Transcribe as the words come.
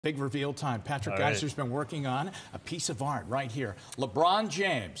Big reveal time. Patrick Geyser's been working on a piece of art right here. LeBron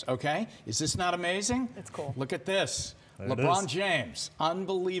James, okay? Is this not amazing? It's cool. Look at this. There LeBron James,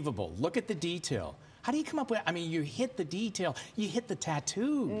 unbelievable. Look at the detail. How do you come up with, I mean, you hit the detail, you hit the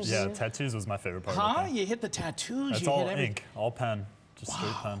tattoos. Yeah, tattoos was my favorite part. Huh? You hit the tattoos. That's you all hit ink, all pen, just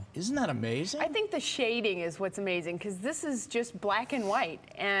straight pen. Isn't that amazing? I think the shading is what's amazing because this is just black and white.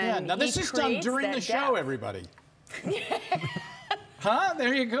 And yeah, now this is done during the show, everybody. Huh?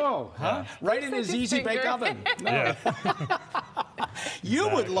 There you go. Huh? Yeah. Right in his easy bake oven. No. Yeah. You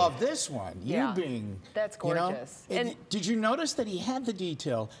would love this one. Yeah. You being. That's gorgeous. You know, and did you notice that he had the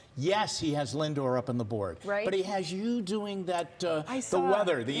detail? Yes, he has Lindor up on the board. Right. But he has you doing that, the saw,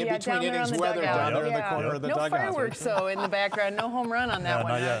 weather, the in-between innings weather down there in the corner of the dugout. No fireworks, though, in the background. No home run on that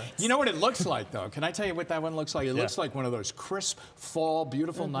one. Not yet. You know what it looks like, though? Can I tell you what that one looks like? It looks like one of those crisp fall,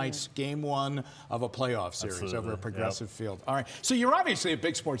 beautiful nights, game one of a over a Progressive Field. All right. So you're obviously a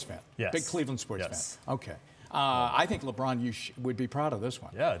big sports fan. Yes. Big Cleveland sports Yes. fan. Okay. I think LeBron, you would be proud of this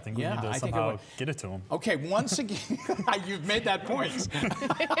one. Yeah, I think we need to somehow get it to him. Okay, once again, you've made that point.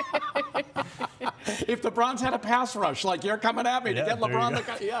 If the Browns had a pass rush, like you're coming at me to get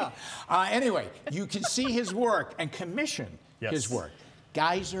LeBron, anyway, you can see his work and commission his work.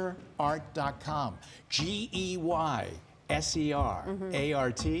 GeyserArt.com.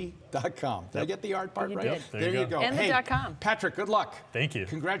 GeyserArt.com. Did I get the art part right? Did. There you go. And hey, the .com. Patrick, good luck. Thank you.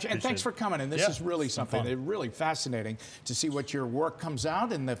 Congratulations. And thanks for coming. And this is really something. It's really fascinating to see what your work comes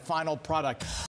out in the final product.